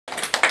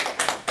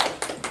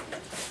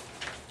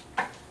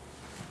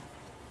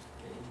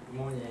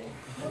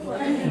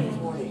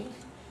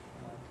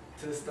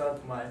To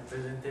start my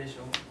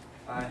presentation,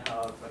 I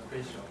have a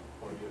question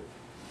for you.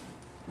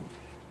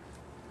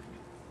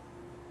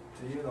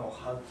 Do you know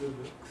how-to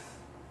books?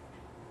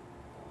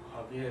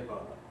 Have you ever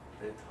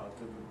read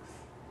how-to books?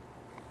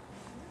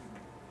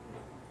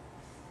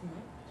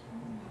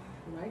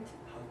 Right?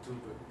 How-to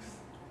books.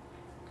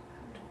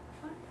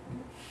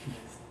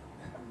 Yes.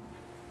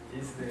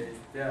 These days,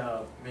 there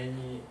are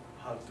many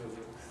how-to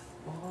books.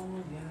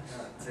 Oh,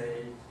 yes.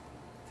 They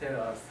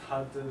tell us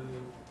how to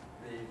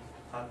live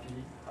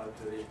happy, how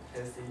to live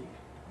healthy.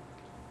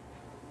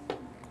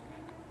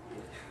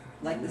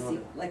 Like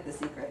the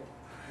secret.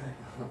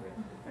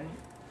 Right?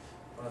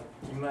 But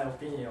in my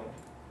opinion,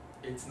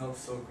 it's not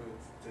so good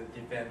to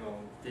depend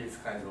on these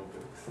kinds of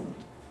books,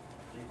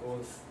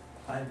 because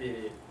I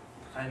believe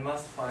I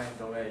must find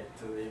a way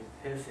to live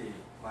healthy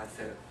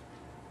myself.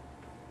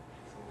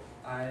 So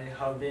I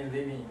have been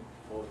living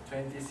for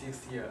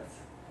 26 years.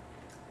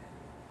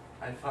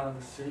 I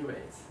found 3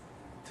 ways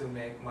to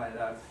make my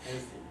life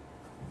healthy.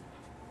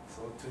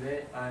 So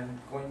today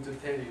I'm going to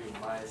tell you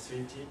my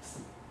 3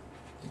 tips.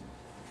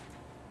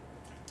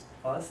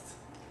 First,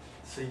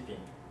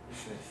 sleeping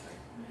is necessary.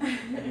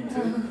 And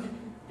 2,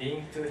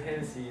 being too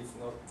healthy is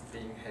not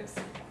being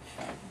healthy.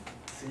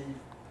 3,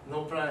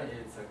 no plan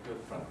is a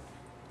good plan.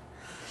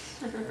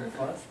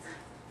 First,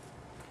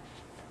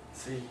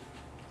 sleep.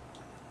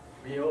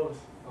 We all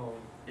know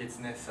it's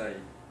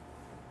necessary.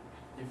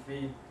 If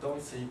we don't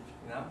sleep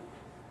enough,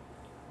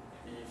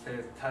 we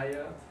feel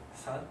tired,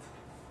 sad,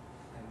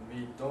 and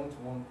we don't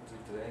want to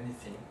do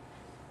anything.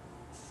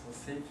 So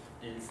sleep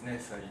is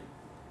necessary.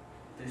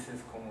 This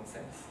is common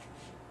sense.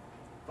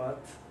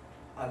 But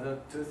other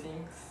 2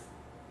 things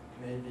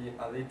may be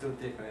a little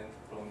different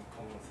from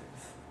common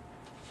sense.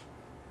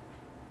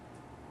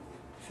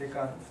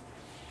 Second,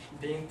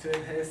 being too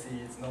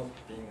healthy is not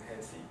being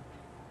healthy.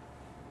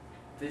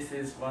 This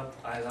is what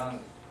I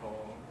learned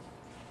from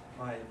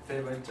my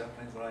favorite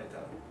Japanese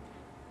writer.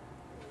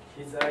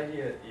 His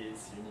idea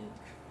is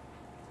unique.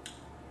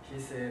 He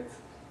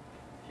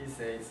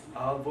says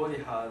our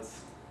body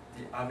has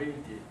the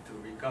ability to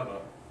recover.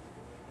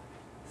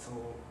 So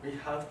we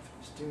have to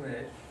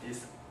stimulate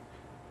this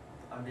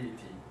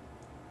ability.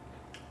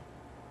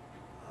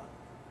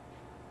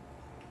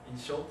 In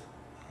short,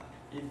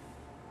 if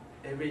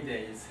every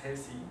day is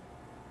healthy,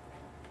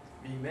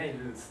 we may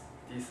lose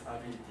this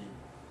ability.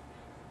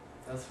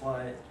 That's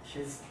why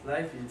his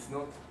life is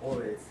not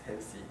always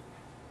healthy.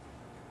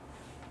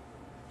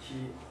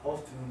 He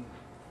often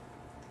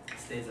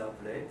stays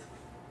up late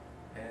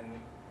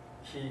and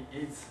he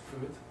eats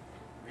food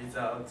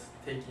without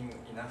taking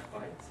enough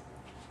bites.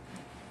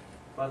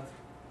 But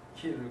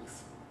he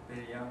looks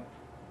very young.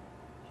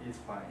 He's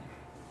fine.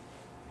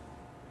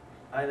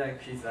 I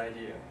like his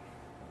idea,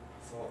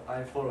 so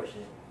I follow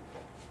him.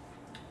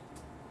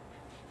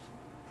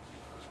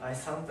 I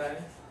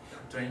sometimes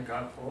drink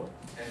alcohol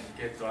and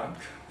get drunk.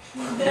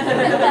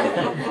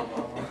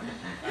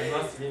 I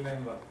must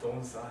remember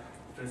Don's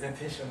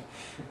presentation.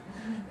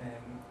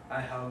 And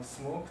I have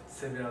smoked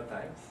several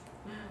times.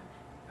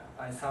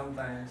 I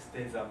sometimes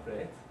stay up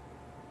late.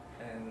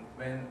 And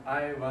when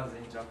I was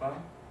in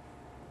Japan,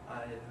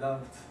 I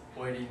loved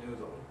oily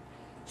noodle.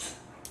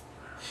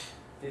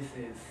 This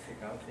is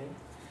second thing.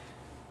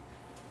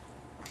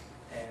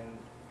 And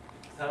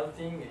third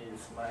thing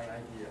is my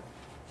idea.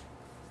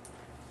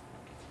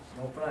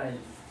 No plan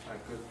is a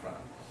good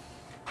plan.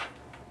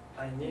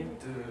 I need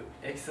to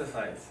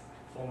exercise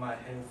for my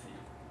healthy.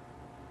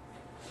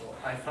 So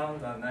I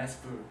found a nice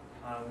pool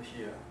around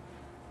here.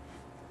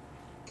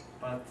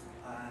 But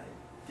I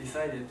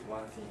decided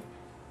one thing.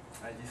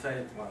 I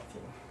decided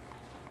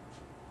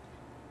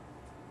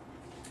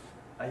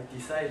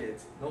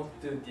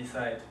not to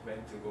decide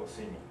when to go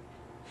swimming.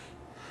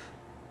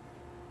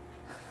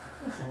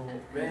 So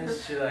when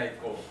should I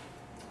go?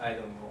 I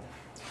don't know.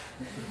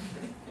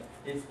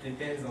 It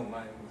depends on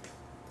my mood.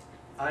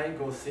 I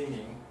go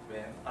swimming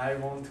when I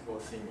want to go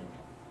swimming.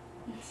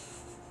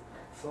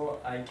 So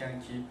I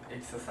can keep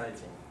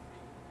exercising.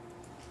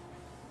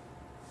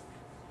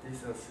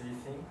 These are 3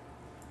 things.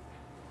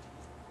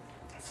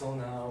 So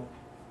now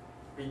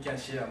we can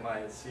share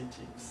my 3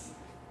 tips.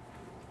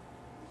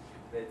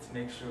 Let's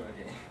make sure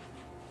again.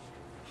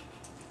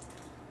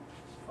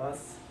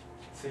 First,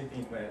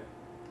 sleeping well.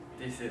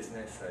 This is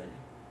necessary.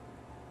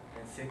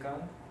 And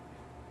second,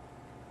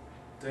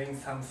 doing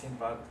something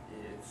bad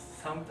is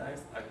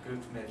sometimes a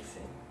good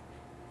medicine.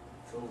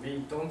 So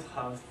we don't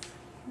have to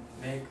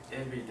make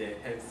every day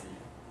healthy.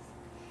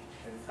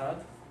 And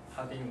third,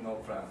 having no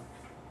plan.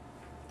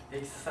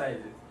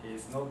 Exercise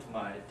is not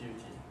my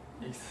duty.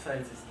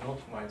 Exercise is not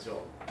my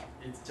job.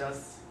 It's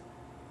just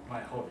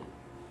my hobby.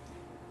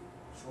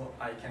 So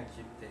I can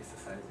keep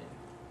exercising.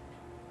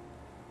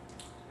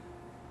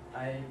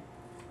 I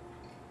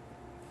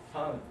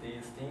found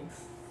these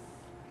things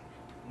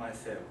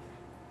myself.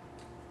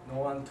 No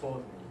one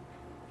told me.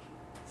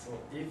 So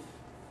if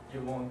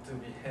you want to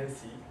be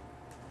healthy,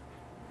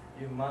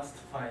 you must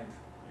find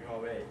your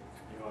way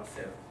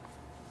yourself.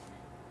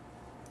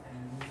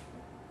 And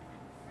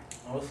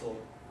also,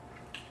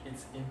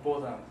 it's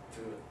important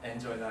to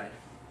enjoy life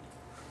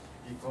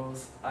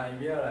because I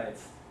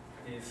realized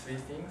these three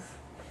things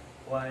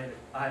while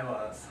I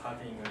was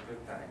having a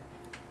good time.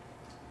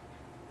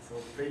 So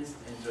please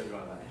enjoy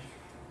your life.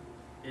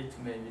 It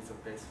may be the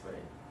best way.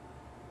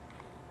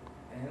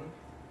 And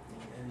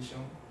in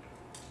addition,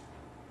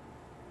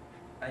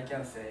 I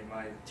can say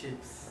my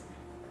tips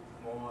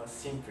more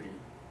simply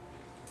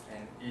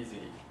and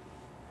easily.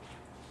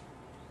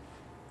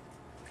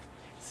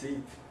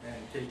 Sleep and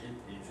take it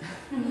easy.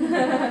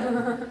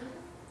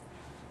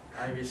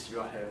 I wish you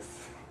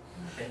health.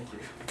 Thank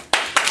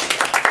you.